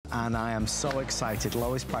and I am so excited.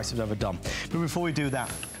 Lowest price we've ever done. But before we do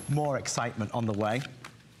that, more excitement on the way.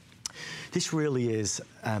 This really is,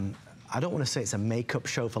 I don't want to say it's a makeup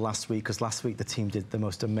show for last week, because last week the team did the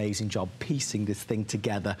most amazing job piecing this thing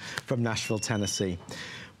together from Nashville, Tennessee.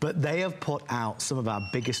 But they have put out some of our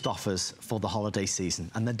biggest offers for the holiday season,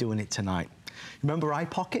 and they're doing it tonight. Remember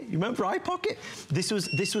iPocket? You remember iPocket? This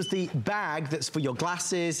was the bag that's for your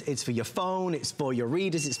glasses, it's for your phone, it's for your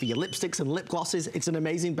readers, it's for your lipsticks and lip glosses. It's an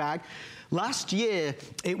amazing bag. Last year,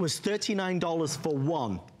 it was $39 for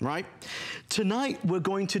one, right? Tonight, we're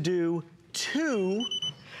going to do two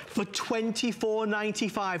for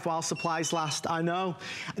 $24.95 while supplies last. I know.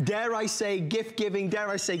 Dare I say gift giving, dare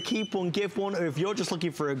I say keep one, give one, or if you're just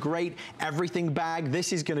looking for a great everything bag,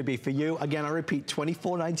 this is gonna be for you. Again, I repeat,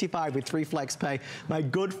 $24.95 with 3 flex pay. My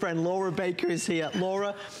good friend Laura Baker is here.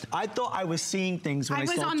 Laura, I thought I was seeing things when I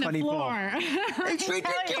saw 24. I was on the floor. It's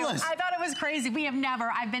ridiculous. I thought it was crazy. We have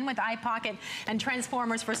never, I've been with iPocket and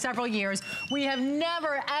Transformers for several years. We have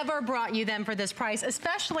never, ever brought you them for this price,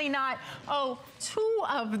 especially not, oh, 2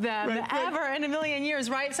 of them ever in a million years,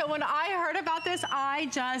 right? So when I heard about this, I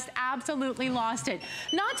just absolutely lost it.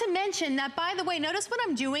 Not to mention that, by the way, notice what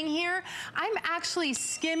I'm doing here. I'm actually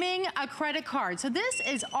skimming a credit card. So this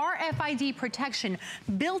is RFID protection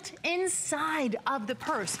built inside of the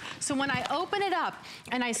purse. So when I open it up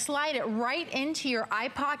and I slide it right into your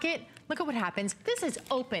iPocket, look at what happens. This is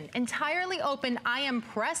open, entirely open. I am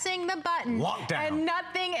pressing the button. Lockdown. And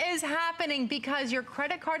nothing is happening because your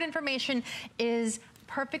credit card information is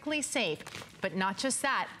perfectly safe. But not just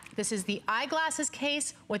that. This is the eyeglasses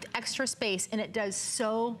case with extra space, and it does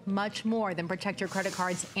so much more than protect your credit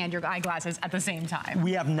cards and your eyeglasses at the same time.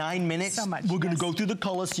 We have 9 minutes. So much. We're going to go through the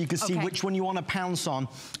colors so you can see which one you want to pounce on.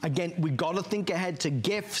 Again, we got to think ahead to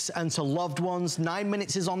gifts and to loved ones. 9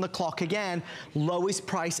 minutes is on the clock again. Lowest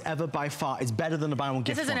price ever by far. It's better than a buy one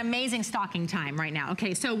gift one. This is an amazing stocking time right now.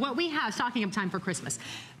 Okay, so what we have, stocking up time for Christmas.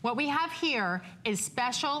 What we have here is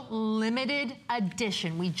special limited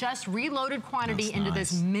edition. We just reloaded quantity into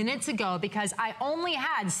this minutes ago because I only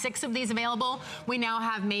had 6 of these available. We now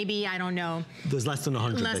have maybe, I don't know. There's less than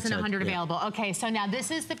 100. Less than 100 available. Okay, so now this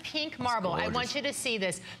is the pink marble. I want you to see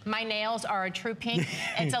this. My nails are a true pink.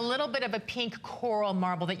 It's a little bit of a pink coral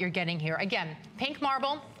marble that you're getting here. Again, pink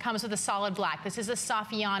marble comes with a solid black. This is a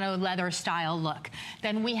Saffiano leather style look.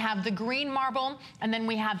 Then we have the green marble, and then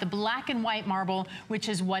we have the black and white marble, which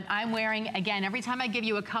is what I'm wearing. Again, every time I give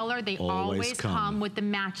you a color, they always come with the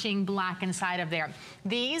matching black inside of there.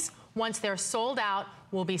 These, once they're sold out,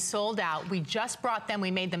 will be sold out. We just brought them.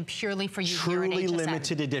 We made them purely for you here at HSN. Truly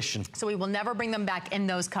limited edition. So we will never bring them back in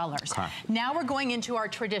those colors. Now we're going into our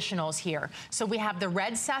traditionals here. So we have the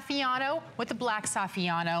red Saffiano with the black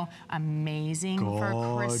Saffiano. Amazing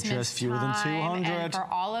for Christmas fewer than 200. And for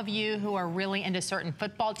all of you who are really into certain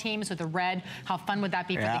football teams with the red, how fun would that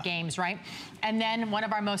be for the games, right? And then one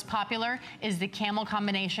of our most popular is the camel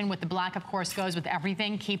combination with the black, of course, goes with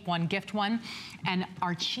everything. Keep one, gift one. And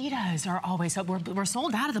our cheetahs are always, so we're sold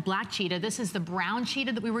out of the black cheetah. This is the brown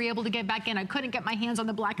cheetah that we were able to get back in. I couldn't get my hands on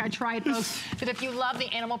the black. I tried, folks. But if you love the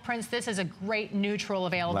animal prints, this is a great neutral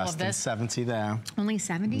available of this. Less than 70 there. Only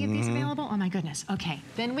 70 of these available? Oh my goodness. Okay.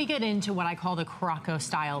 Then we get into what I call the Croco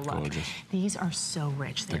style look. Gorgeous. These are so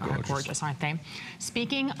rich. They are gorgeous, aren't they?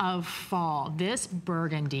 Speaking of fall, this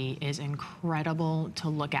burgundy is incredible to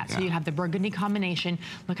look at. So you have the burgundy combination.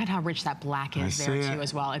 Look at how rich that black is there too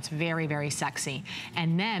as well. It's very, very sexy.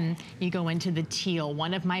 And then you go into the teal.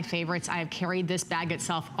 One of my favorites. I have carried this bag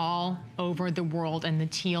itself all over the world, and the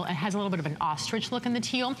teal, it has a little bit of an ostrich look in the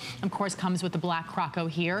teal. Of course, comes with the black Croco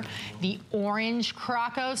here. The orange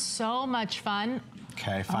Croco, so much fun.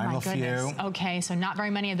 Okay, final few. Okay, so not very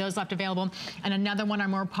many of those left available. And another one, our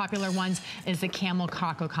more popular ones, is the camel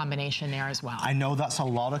Croco combination there as well. I know that's a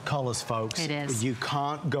lot of colors, folks. It is. You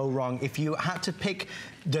can't go wrong. If you had to pick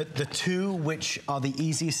the 2 which are the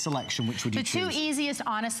easiest selection, which would you choose? The 2 easiest,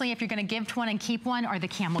 honestly, if you're gonna gift one and keep one, are the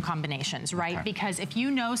camel combinations, right? Because if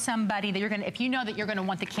you know somebody that you're gonna, if you know that you're gonna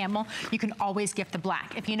want the camel, you can always gift the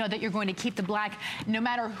black. If you know that you're going to keep the black, no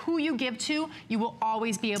matter who you give to, you will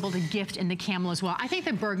always be able to gift in the camel as well. I think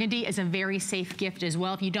the burgundy is a very safe gift as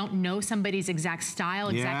well. If you don't know somebody's exact style,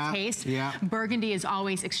 exact taste, burgundy is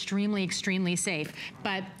always extremely, extremely safe.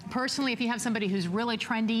 But personally, if you have somebody who's really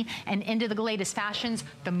trendy and into the latest fashions,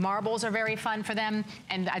 the marbles are very fun for them.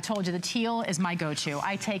 And I told you, the teal is my go-to.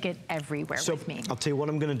 I take it everywhere with me. I'll tell you what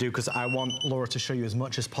I'm gonna do, because I want Laura to show you as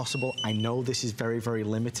much as possible. I know this is very, very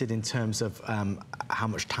limited in terms of how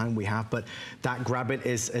much time we have, but that grab it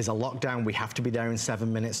is a lockdown. We have to be there in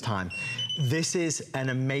 7 minutes time. This is an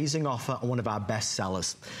amazing offer and one of our best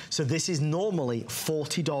sellers. So this is normally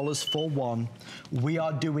 $40 for one. We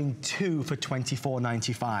are doing two for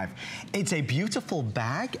 $24.95. It's a beautiful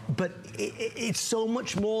bag, but it's so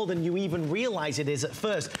much more than you even realize it is at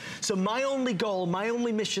first. So my only goal, my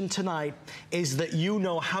only mission tonight is that you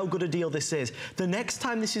know how good a deal this is. The next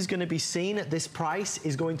time this is going to be seen at this price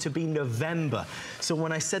is going to be November. So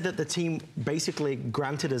when I said that the team basically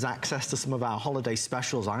granted us access to some of our holiday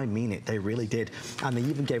specials, I mean it, they really did. And they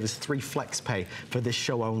even gave us 3 flex pay for this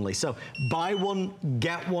show only. So buy one,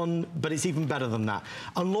 get one, but it's even better than that.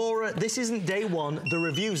 And Laura, this isn't day one. The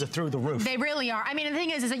reviews are through the roof. They really are. I mean, the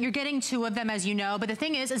thing is that you're getting 2 of them, as you know, but the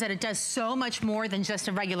thing is that it does so much more than just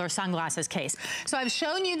a regular sunglasses case. So I've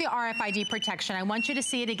shown you the RFID protection. I want you to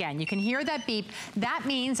see it again. You can hear that beep. That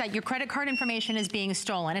means that your credit card information is being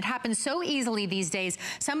stolen. It happens so easily these days.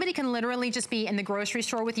 Somebody can literally just be in the grocery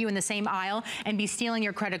store with you in the same aisle and be stealing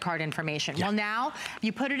your credit card information. Yeah. Well, now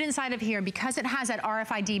you put it inside of here because it has that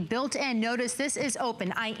RFID built in. Notice this is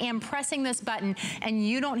open. I am pressing this button and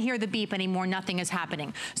you don't hear the beep anymore. Nothing is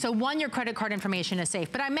happening. So one, your credit card information is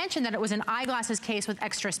safe. But I mentioned that it was an eyeglasses case with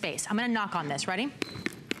extra space. I'm gonna knock on this, ready?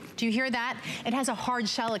 Do you hear that? It has a hard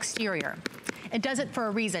shell exterior. It does it for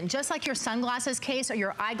a reason. Just like your sunglasses case or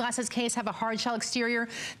your eyeglasses case have a hard shell exterior,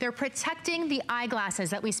 they're protecting the eyeglasses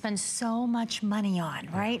that we spend so much money on,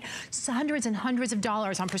 right? Hundreds and hundreds of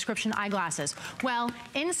dollars on prescription eyeglasses. Well,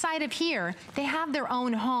 inside of here, they have their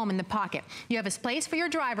own home in the pocket. You have a space for your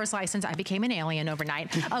driver's license. I became an alien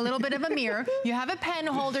overnight. A little bit of a mirror. You have a pen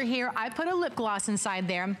holder here. I put a lip gloss inside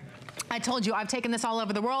there. I told you I've taken this all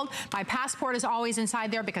over the world. My passport is always inside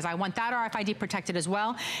there because I want that RFID protected as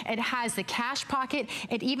well. It has the cash pocket.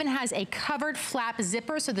 It even has a covered flap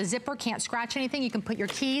zipper so the zipper can't scratch anything. You can put your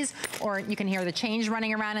keys or you can hear the change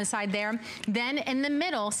running around inside there. Then in the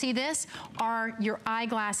middle, see this, are your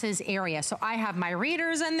eyeglasses area. So I have my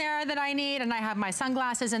readers in there that I need and I have my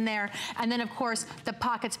sunglasses in there. And then of course the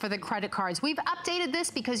pockets for the credit cards. We've updated this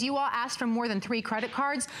because you all asked for more than 3 credit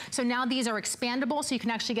cards. So now these are expandable so you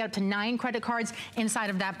can actually get up to 9 credit cards inside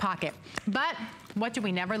of that pocket. But what do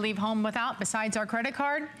we never leave home without besides our credit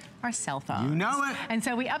card? Our cell phone. You know it. And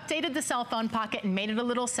so we updated the cell phone pocket and made it a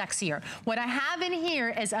little sexier. What I have in here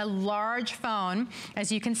is a large phone,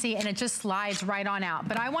 as you can see, and it just slides right on out.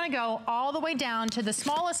 But I want to go all the way down to the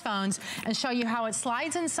smallest phones and show you how it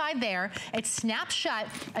slides inside there. It snaps shut.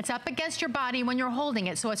 It's up against your body when you're holding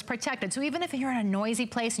it, so it's protected. So even if you're in a noisy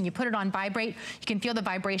place and you put it on vibrate, you can feel the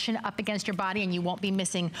vibration up against your body and you won't be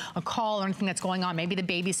missing a call or anything that's going on, maybe the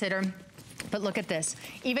babysitter. But look at this.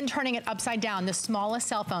 Even turning it upside down, the smallest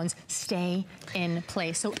cell phones stay in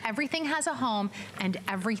place. So everything has a home and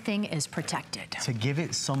everything is protected. To give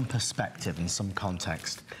it some perspective and some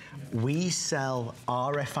context, we sell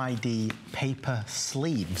RFID paper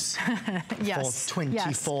sleeves yes. for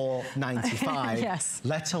 $24.95, yes.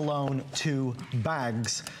 let alone 2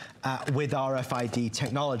 bags with RFID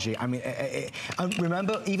technology. I mean,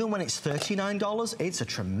 remember, even when it's $39, it's a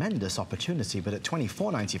tremendous opportunity, but at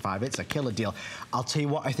 $24.95, it's a killer deal. I'll tell you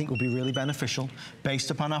what I think will be really beneficial.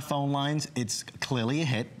 Based upon our phone lines, it's clearly a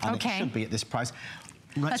hit, and it should be at this price.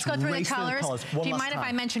 Let's go through the colors. Do you mind if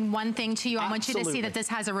I mention one thing to you? I want you to see that this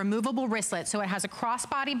has a removable wristlet. So it has a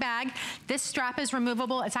crossbody bag. This strap is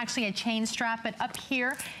removable. It's actually a chain strap, but up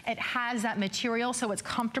here, it has that material, so it's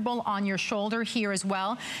comfortable on your shoulder here as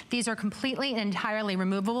well. These are completely and entirely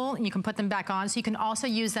removable, and you can put them back on. So you can also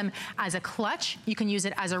use them as a clutch. You can use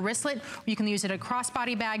it as a wristlet, or you can use it as a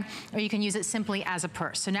crossbody bag, or you can use it simply as a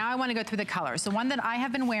purse. So now I want to go through the colors. The one that I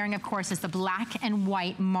have been wearing, of course, is the black and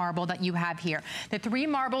white marble that you have here. The 3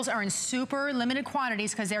 marbles are in super limited quantities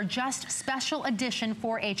because they're just special edition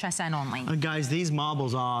for HSN only. And guys, these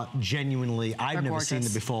marbles are genuinely, I've never seen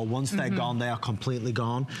them before. Once they're gone, they are completely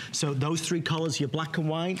gone. So those 3 colors, your black and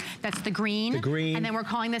white. That's the green. The green. And then we're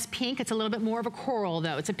calling this pink. It's a little bit more of a coral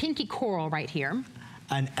though. It's a pinky coral right here.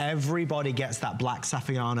 And everybody gets that black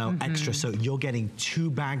Saffiano extra, so you're getting 2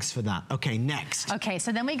 bags for that. Okay, next. Okay,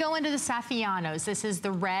 so then we go into the Saffianos. This is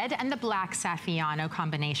the red and the black Saffiano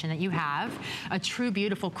combination that you have. A true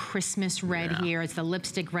beautiful Christmas red here. It's the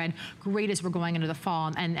lipstick red. Great as we're going into the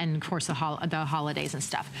fall and of course the holidays and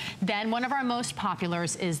stuff. Then one of our most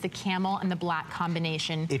populars is the camel and the black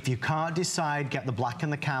combination. If you can't decide, get the black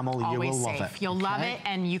and the camel. You will love it. You'll love it,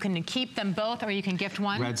 and you can keep them both, or you can gift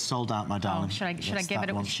one. Red's sold out, my darling. Should I give it?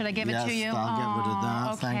 Should I give it to you? Yes, I'll get rid of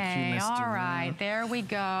that. Okay, Thank you, Mr. all right, there we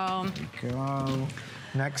go. There we go.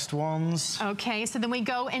 Next ones. Okay, so then we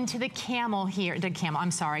go into the camel here.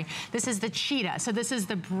 I'm sorry. This is the cheetah. So this is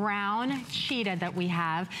the brown cheetah that we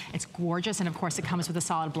have. It's gorgeous, and of course it comes with a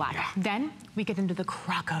solid black. Yeah. Then we get into the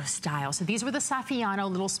croco style. So these were the Saffiano, a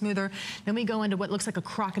little smoother. Then we go into what looks like a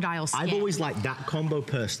crocodile skin. I've always liked that combo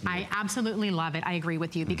personally. I absolutely love it. I agree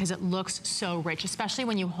with you because it looks so rich, especially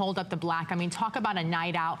when you hold up the black. I mean, talk about a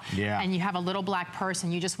night out and you have a little black purse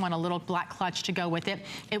and you just want a little black clutch to go with it.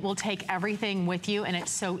 It will take everything with you, and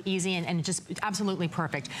it's so easy and just absolutely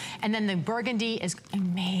perfect. And then the burgundy is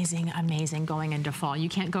amazing, amazing going into fall. You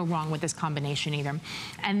can't go wrong with this combination either.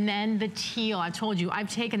 And then the teal, I told you, I've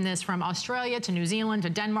taken this from Australia to New Zealand to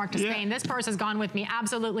Denmark to Spain. This purse has gone with me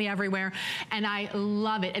absolutely everywhere, and I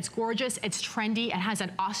love it. It's gorgeous, it's trendy, it has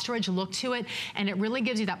an ostrich look to it, and it really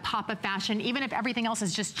gives you that pop of fashion. Even if everything else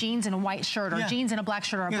is just jeans and a white shirt, or jeans and a black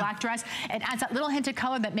shirt, or a black dress, it adds that little hint of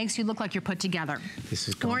color that makes you look like you're put together. This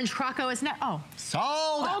is orange croco is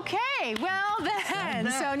sold. Okay, well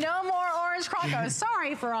then, so no more orange croco.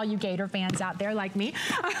 Sorry for all you Gator fans out there like me.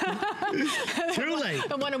 Too late.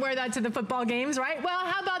 I want to wear that to the football games, right? Well,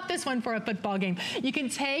 how about this one for a football game? You can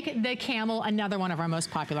take the camel, another one of our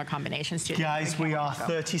most popular combinations too. Guys, we are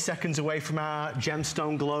 30 seconds away from our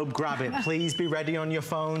gemstone globe. Grab it. Please be ready on your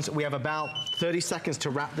phones. We have about 30 seconds to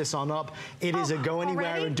wrap this on up. It is a go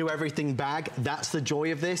anywhere and do everything bag. That's the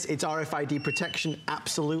joy of this. It's RFID protection,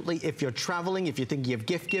 absolutely. If you're traveling, if you're thinking of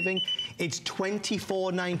gift giving, it's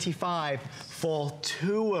 $24.95 for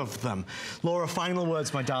 2 of them. Laura, final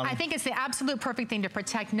words, my darling. I think it's the absolute perfect thing to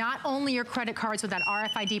protect not only your credit cards with that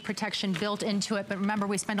RFID protection built into it, but remember,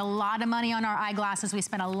 we spend a lot of money on our eyeglasses, we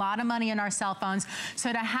spend a lot of money on our cell phones.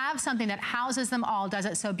 So to have something that houses them all, does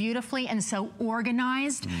it so beautifully and so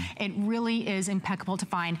organized, it really is impeccable to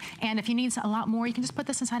find. And if you need a lot more, you can just put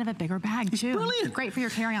this inside of a bigger bag too. Brilliant. Great for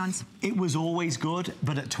your carry-ons. It was always good,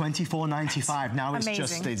 but at $24.95, now it's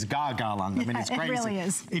just, it's gaga land. I mean, it's crazy. It really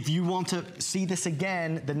is. If you want to see this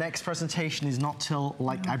again, the next presentation is not till,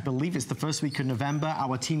 like, I believe it's the first week of November.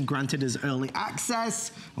 Our team granted us early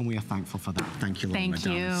access, and we are thankful for that. Thank you, Laura. Thank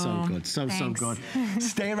you. So good, so good.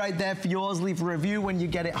 Stay right there for yours. Leave a review when you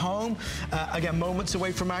get it home. Again, moments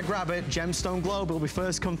away from our grab it. Gemstone Globe will be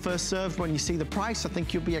first come, first served. When you see the price, I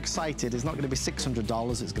think you'll be excited. It's not going to be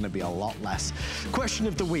 $600. It's going to be a lot less. Question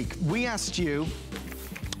of the week. We asked you,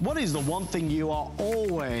 what is the one thing you are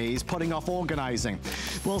always putting off organizing?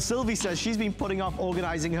 Well, Sylvie says she's been putting off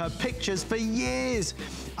organizing her pictures for years.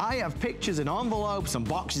 I have pictures in envelopes and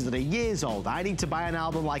boxes that are years old. I need to buy an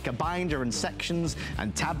album like a binder and sections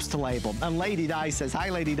and tabs to label. And Lady Di says, hi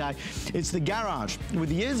Lady Di, it's the garage.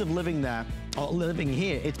 With years of living there, or living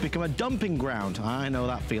here, it's become a dumping ground. I know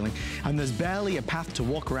that feeling. And there's barely a path to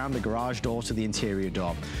walk around the garage door to the interior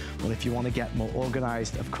door. Well, if you want to get more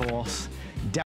organized, of course,